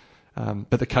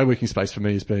 But the co-working space for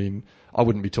me has been, I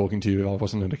wouldn't be talking to you if I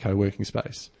wasn't in a co-working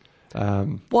space.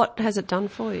 What has it done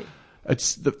for you?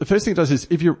 It's the first thing it does is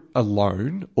if you're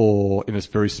alone or in a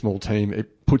very small team,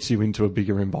 it puts you into a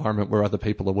bigger environment where other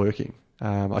people are working.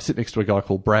 I sit next to a guy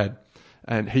called Brad,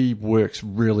 and he works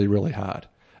really, really hard.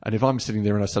 And if I'm sitting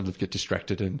there and I suddenly get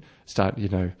distracted and start,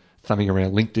 thumbing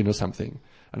around LinkedIn or something,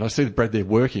 and I see the Brad there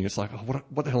working, it's like, oh,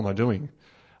 what the hell am I doing?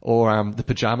 Or the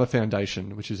Pajama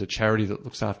Foundation, which is a charity that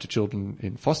looks after children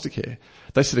in foster care.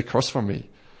 They sit across from me,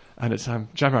 and it's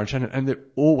Jamar and Shannon, and they're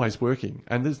always working.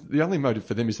 And the only motive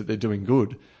for them is that they're doing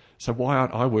good. So why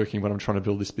aren't I working when I'm trying to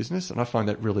build this business? And I find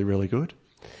that really, really good.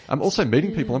 I'm also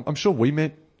meeting people. I'm sure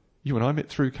you and I met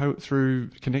through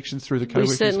connections through the co-working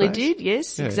space. We certainly did,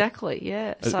 yes, yeah. Exactly,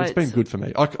 yeah. So it's been good for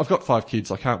me. I've got 5 kids.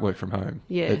 I can't work from home.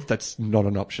 Yeah. That's not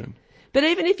an option. But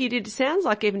even if you did, it sounds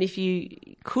like even if you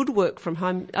could work from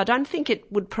home, I don't think it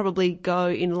would probably go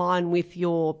in line with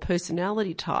your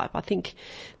personality type. I think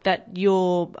that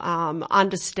you're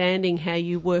understanding how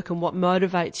you work and what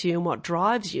motivates you and what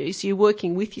drives you. So you're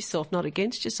working with yourself, not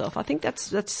against yourself. I think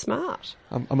that's smart.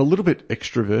 I'm a little bit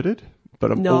extroverted,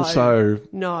 but I'm also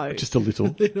just a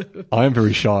little. I am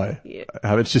very shy. Yeah.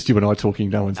 It's just you and I talking.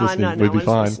 No one's listening. We'd be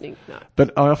fine. Listening. No.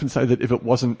 But I often say that if it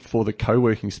wasn't for the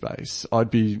co-working space, I'd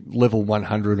be level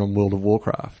 100 on World of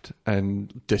Warcraft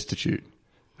and destitute.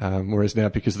 Whereas now,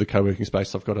 because of the co-working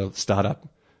space, I've got a startup,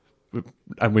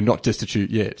 and we're not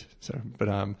destitute yet. So,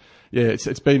 but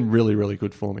it's been really, really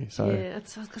good for me. So yeah,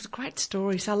 it's a great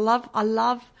story. So I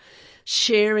love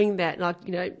sharing that, like,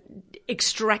 you know,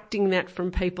 extracting that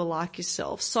from people like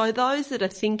yourself. So those that are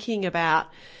thinking about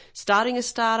starting a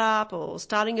startup or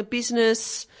starting a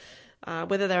business,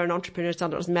 whether they're an entrepreneur, it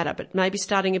doesn't matter, but maybe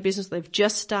starting a business, they've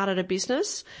just started a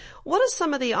business. What are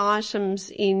some of the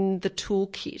items in the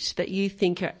toolkit that you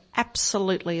think are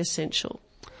absolutely essential?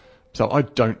 So I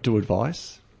don't do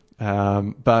advice,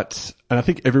 and I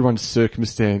think everyone's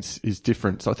circumstance is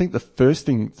different. So I think the first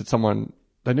thing that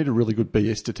they need a really good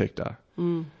BS detector,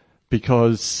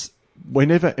 because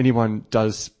whenever anyone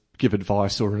does give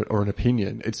advice or an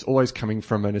opinion, it's always coming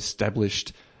from an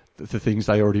established, the things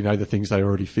they already know, the things they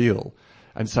already feel.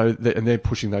 And so they're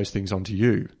pushing those things onto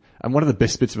you. And one of the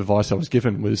best bits of advice I was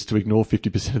given was to ignore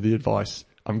 50% of the advice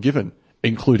I'm given,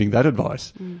 including that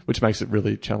advice, which makes it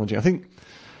really challenging. I think,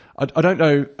 I don't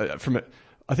know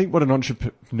I think what an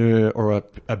entrepreneur or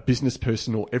a business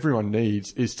person or everyone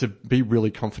needs is to be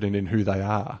really confident in who they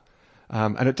are.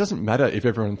 And it doesn't matter if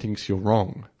everyone thinks you're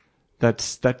wrong.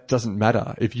 That doesn't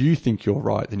matter. If you think you're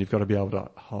right, then you've got to be able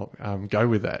to go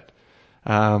with that.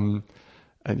 And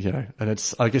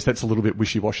I guess that's a little bit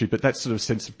wishy-washy, but that sort of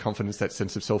sense of confidence, that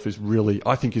sense of self is really,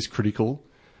 I think, is critical.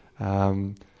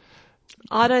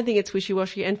 I don't think it's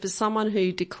wishy-washy. And for someone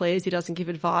who declares he doesn't give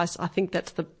advice, I think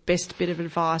that's the best bit of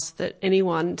advice that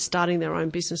anyone starting their own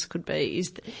business could be,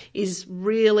 is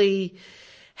really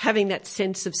having that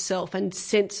sense of self and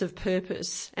sense of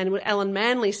purpose. And what Alan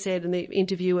Manley said in the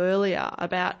interview earlier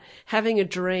about having a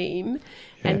dream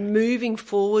and moving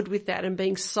forward with that and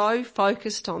being so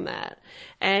focused on that,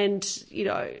 and, you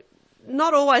know,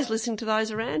 not always listening to those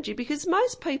around you, because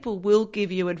most people will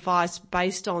give you advice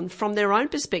based on, from their own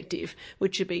perspective,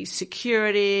 which would be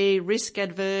security, risk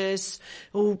adverse,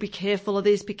 be careful of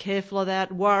this, be careful of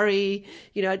that, worry.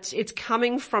 You know, it's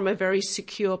coming from a very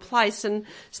secure place, and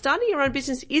starting your own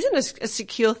business isn't a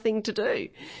secure thing to do.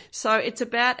 So it's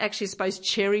about actually, I suppose,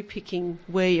 cherry picking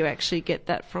where you actually get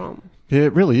that from. Yeah,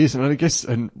 it really is. And I guess,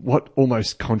 and what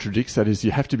almost contradicts that is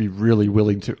you have to be really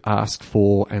willing to ask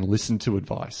for and listen to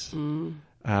advice.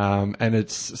 And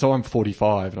so I'm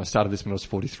 45 and I started this when I was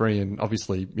 43, and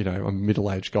obviously, you know, I'm a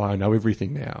middle-aged guy. I know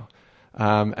everything now.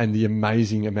 And the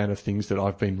amazing amount of things that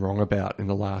I've been wrong about in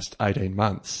the last 18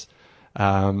 months.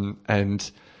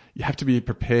 And you have to be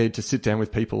prepared to sit down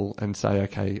with people and say,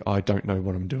 okay, I don't know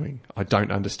what I'm doing. I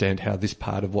don't understand how this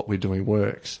part of what we're doing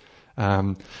works.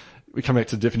 We come back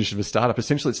to the definition of a startup.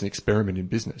 Essentially, it's an experiment in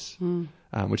business,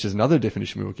 which is another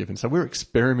definition we were given. So we're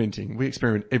experimenting. We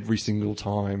experiment every single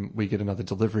time we get another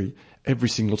delivery, every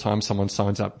single time someone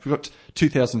signs up. We've got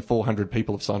 2,400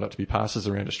 people have signed up to be passers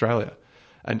around Australia,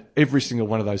 and every single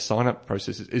one of those sign-up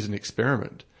processes is an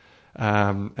experiment.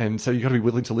 And so you've got to be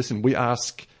willing to listen. We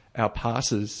ask our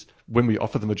passers, when we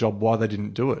offer them a job, why they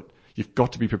didn't do it. You've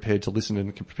got to be prepared to listen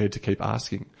and prepared to keep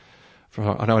asking.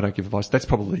 I know I don't give advice. That's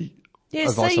probably...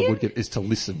 advice I would get is to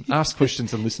listen. Ask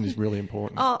questions and listen is really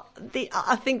important.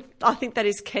 I think that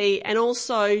is key, and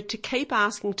also to keep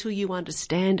asking till you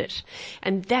understand it,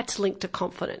 and that's linked to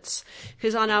confidence.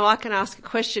 Because I know I can ask a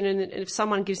question, and if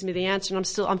someone gives me the answer, and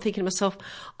I'm thinking to myself,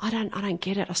 I don't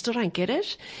get it. I still don't get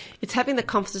it. It's having the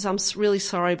confidence. I'm really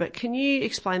sorry, but can you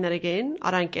explain that again?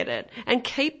 I don't get it, and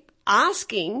keep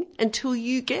asking until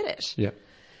you get it. Yeah.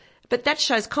 But that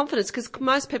shows confidence, because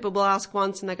most people will ask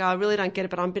once and they go, I really don't get it,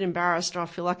 but I'm a bit embarrassed, or I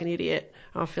feel like an idiot,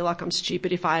 or I feel like I'm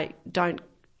stupid if I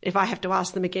have to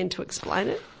ask them again to explain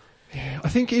it. Yeah, I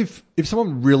think if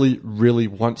someone really, really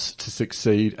wants to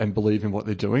succeed and believe in what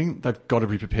they're doing, they've got to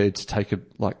be prepared to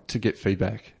to get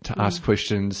feedback, to ask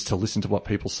questions, to listen to what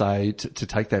people say, to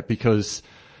take that, because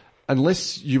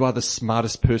unless you are the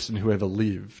smartest person who ever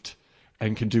lived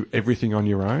and can do everything on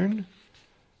your own,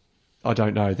 I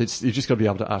don't know. You've just got to be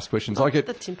able to ask questions.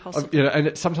 That's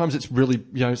impossible. Sometimes it's really,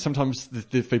 sometimes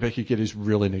the feedback you get is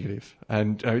really negative.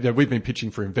 And we've been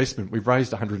pitching for investment. We've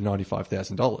raised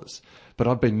 $195,000, but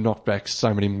I've been knocked back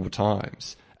so many more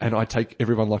times. And I take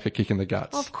everyone like a kick in the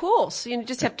guts. Of course. You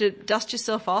just have to dust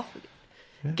yourself off,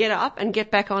 get up and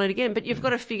get back on it again. But you've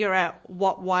got to figure out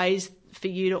what ways for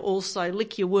you to also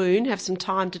lick your wound, have some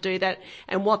time to do that,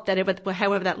 and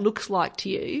however that looks like to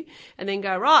you, and then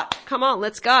go, right, come on,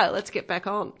 let's go, let's get back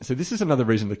on. So this is another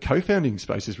reason the co-founding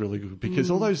space is really good,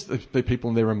 because all the people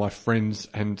in there are my friends,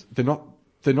 and they're not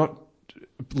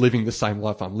living the same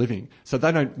life I'm living. So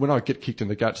they don't, when I get kicked in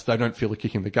the guts, they don't feel a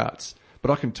kick in the guts, but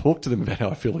I can talk to them about how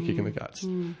I feel a kick in the guts.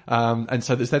 And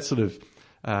so there's that sort of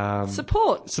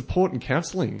support and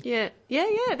counselling. Yeah,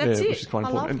 that's it. Which is quite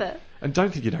important. I love that. And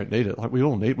don't think you don't need it. Like,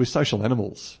 we're social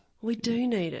animals. We do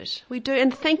need it. We do.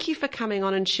 And thank you for coming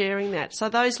on and sharing that. So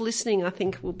those listening, I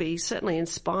think, will be certainly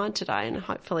inspired today and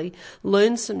hopefully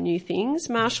learn some new things.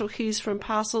 Marshall Hughes from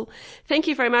Parcel, thank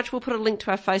you very much. We'll put a link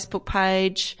to our Facebook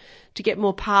page to get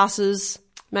more passes,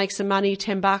 make some money,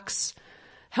 $10,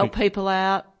 help people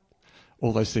out.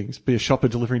 All those things. Be a shopper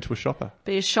delivering to a shopper.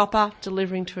 Be a shopper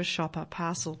delivering to a shopper.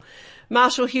 Parcel.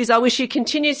 Marshall Hughes, I wish you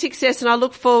continued success, and I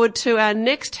look forward to our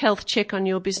next health check on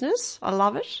your business. I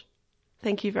love it.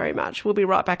 Thank you very much. We'll be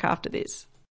right back after this.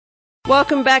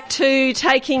 Welcome back to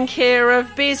Taking Care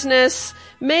of Business.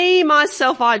 Me,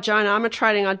 myself, I, Jonah, I'm a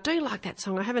trading. I do like that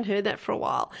song. I haven't heard that for a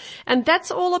while. And that's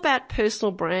all about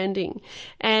personal branding.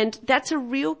 And that's a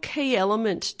real key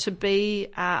element to be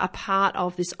a part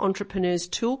of this Entrepreneur's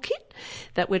Toolkit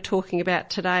that we're talking about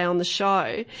today on the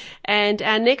show. And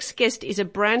our next guest is a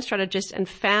brand strategist and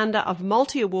founder of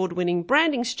multi-award winning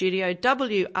branding studio,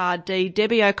 WRD.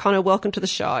 Debbie O'Connor, welcome to the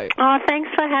show. Oh, thanks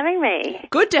for having me.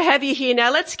 Good to have you here.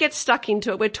 Now let's get stuck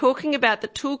into it. We're talking about the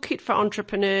Toolkit for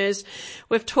Entrepreneurs.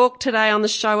 We've talked today on the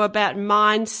show about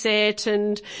mindset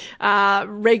and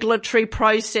regulatory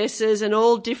processes and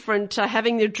all different,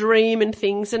 having the dream and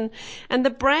things. And the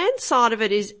brand side of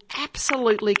it is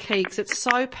absolutely key because it's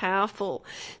so powerful.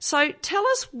 So tell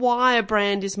us why a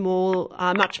brand is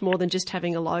much more than just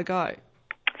having a logo.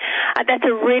 That's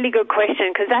a really good question,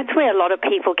 because that's where a lot of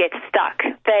people get stuck.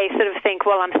 They sort of think,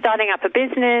 well, I'm starting up a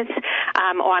business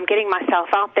or I'm getting myself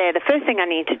out there. The first thing I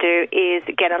need to do is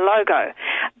get a logo.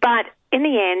 But in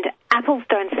the end, apples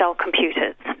don't sell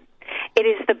computers. It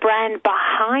is the brand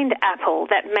behind Apple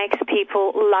that makes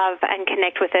people love and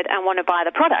connect with it and want to buy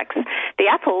the products.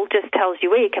 The apple just tells you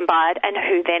where you can buy it and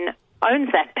who then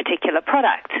owns that particular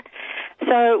product.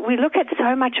 So we look at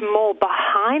so much more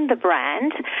behind the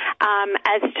brand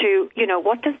as to,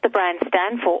 what does the brand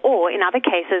stand for? Or in other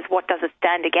cases, what does it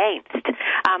stand against?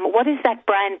 What is that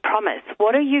brand promise?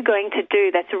 What are you going to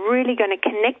do that's really going to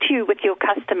connect you with your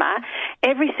customer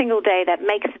every single day that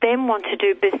makes them want to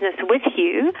do business with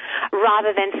you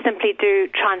rather than simply do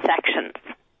transactions?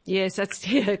 Yes, that's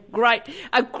great.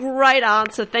 A great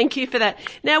answer. Thank you for that.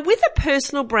 Now, with a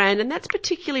personal brand, and that's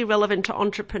particularly relevant to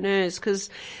entrepreneurs because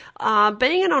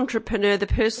being an entrepreneur, the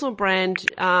personal brand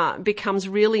becomes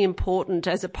really important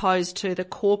as opposed to the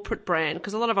corporate brand,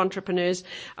 because a lot of entrepreneurs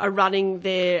are running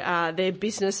their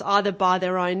business either by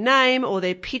their own name or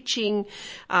they're pitching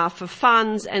for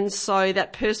funds, and so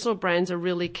that personal brand's a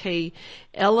really key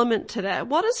element to that.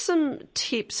 What are some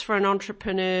tips for an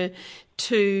entrepreneur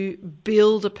to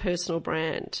build a personal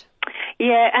brand?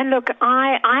 Yeah, and look,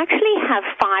 I actually have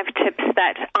 5 tips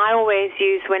that I always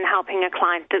use when helping a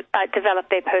client develop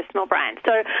their personal brand.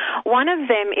 So one of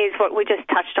them is what we just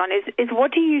touched on, is what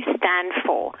do you stand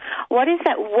for? What is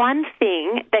that one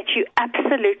thing that you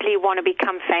absolutely want to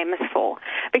become famous for?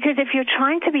 Because if you're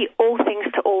trying to be all things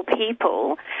to all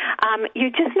people,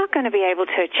 you're just not going to be able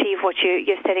to achieve what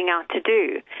you're setting out to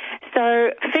do.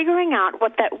 So figuring out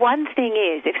what that one thing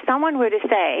is, if someone were to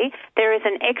say there is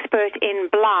an expert in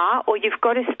blah, or you've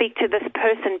got to speak to this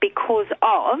person because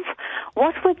of,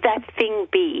 what would that thing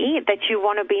be that you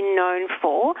want to be known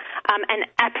for and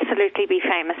absolutely be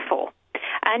famous for?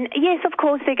 And yes, of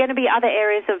course, there are going to be other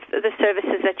areas of the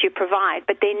services that you provide,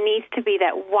 but there needs to be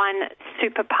that one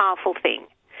super powerful thing.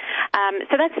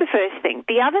 So that's the first thing.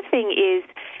 The other thing is,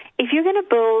 if you're going to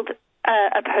build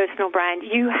a personal brand,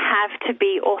 you have to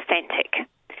be authentic.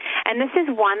 And this is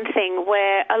one thing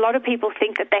where a lot of people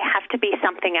think that they have to be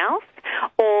something else,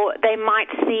 or they might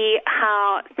see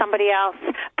how somebody else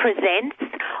presents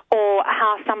or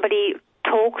how somebody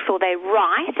talks or they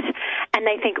write, and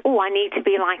they think, oh, I need to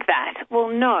be like that. Well,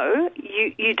 no,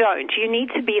 you don't. You need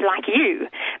to be like you,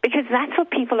 because that's what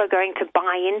people are going to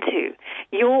buy into.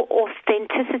 Your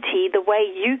authenticity, the way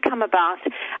you come about,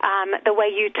 the way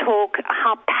you talk,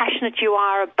 how passionate you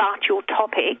are about your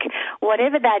topic,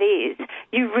 whatever that is,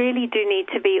 you really do need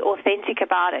to be authentic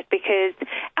about it, because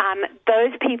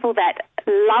those people that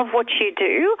love what you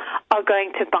do are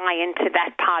going to buy into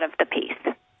that part of the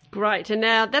piece. Great. And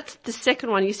now that's the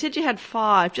second one. You said you had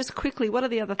 5. Just quickly, what are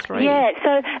the other 3? Yeah,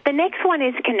 so the next one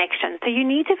is connection. So you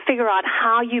need to figure out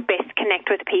how you best connect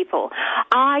with people.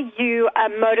 Are you a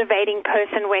motivating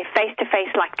person where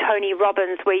face-to-face like Tony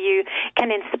Robbins, where you can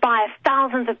inspire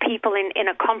thousands of people in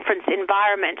a conference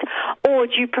environment? Or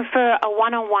do you prefer a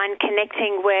one-on-one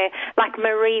connecting where, like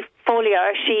Marie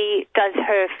Folio, she does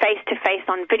her face-to-face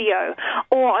on video?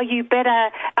 Or are you better,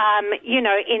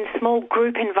 in small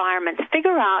group environments?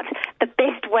 Figure out the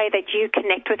best way that you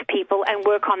connect with people and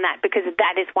work on that, because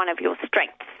that is one of your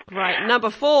strengths. Right. Number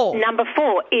 4. Number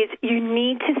 4 is you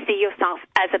need to see yourself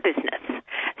as a business.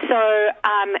 So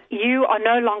you are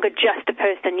no longer just a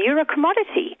person. You're a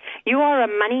commodity. You are a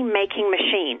money-making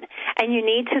machine, and you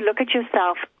need to look at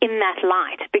yourself in that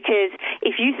light, because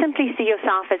if you simply see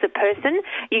yourself as a person,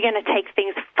 you're going to take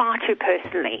things far too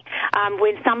personally.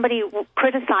 When somebody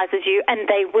criticizes you, and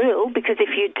they will, because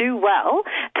if you do well,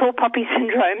 tall poppy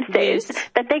syndrome says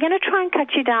that they're going to try and cut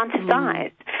you down to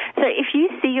size. So if you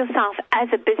see yourself as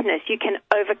a business, you can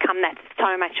overcome that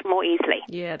so much more easily.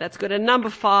 Yeah, that's good. And number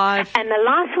 5. And the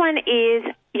last one is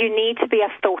you need to be a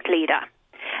thought leader.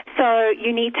 So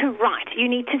you need to write, you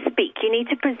need to speak, you need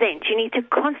to present, you need to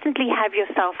constantly have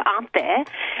yourself out there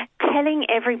telling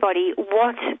everybody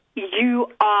what you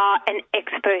are an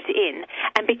expert in,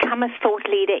 and become a thought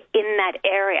leader in that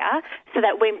area, so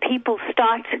that when people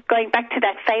start going back to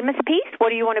that famous piece, what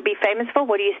do you want to be famous for,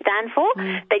 what do you stand for,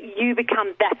 that you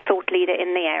become that thought leader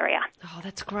in the area. Oh,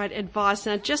 that's great advice.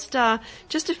 Now, just to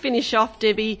finish off,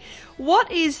 Debbie,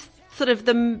 what is sort of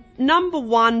the number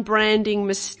one branding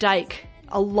mistake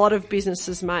a lot of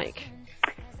businesses make?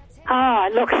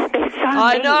 Look, there's so many.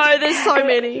 I know, there's so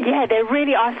many. Yeah, there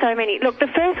really are so many. Look, the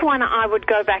first one I would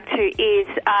go back to is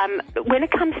when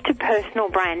it comes to personal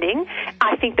branding,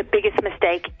 I think the biggest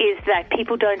mistake is that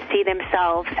people don't see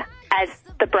themselves as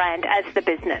the brand, as the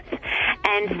business.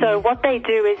 And so what they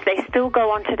do is they still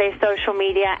go onto their social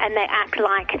media and they act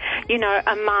like,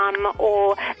 a mum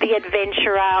or the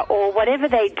adventurer or whatever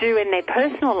they do in their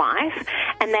personal life,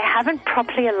 and they haven't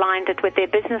properly aligned it with their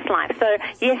business life. So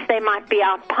yes, they might be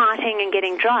out partying and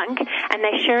getting drunk, and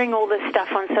they're sharing all this stuff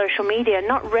on social media,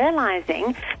 not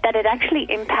realizing that it actually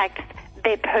impacts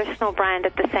their personal brand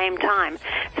at the same time.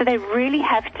 So they really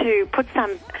have to put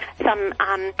some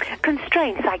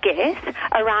constraints, I guess,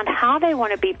 around how they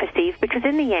want to be perceived, because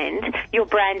in the end, your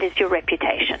brand is your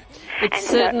reputation. It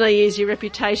certainly is your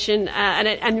reputation,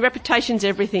 and reputation's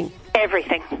everything.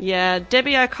 Everything. Yeah.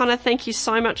 Debbie O'Connor, thank you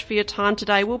so much for your time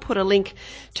today. We'll put a link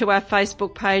to our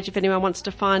Facebook page if anyone wants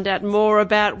to find out more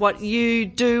about what you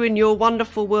do in your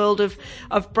wonderful world of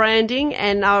branding,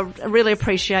 and I really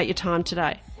appreciate your time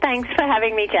today. Thanks for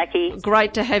having me, Jackie.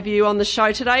 Great to have you on the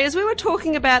show today, as we were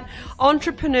talking about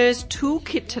Entrepreneur's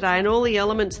Toolkit today and all the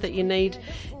elements that you need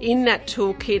in that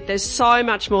toolkit. There's so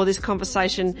much more. This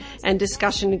conversation and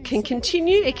discussion can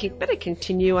continue. It can better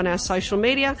continue on our social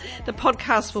media. The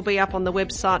podcast will be up on the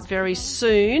website very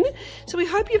soon. So we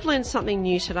hope you've learned something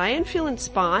new today and feel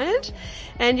inspired.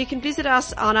 And you can visit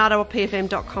us on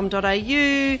rdpfm.com.au.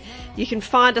 You can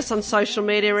find us on social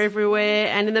media everywhere.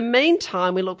 And in the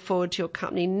meantime, we look forward to your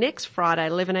company next Friday,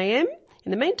 11 a.m.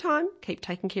 In the meantime, keep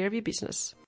taking care of your business.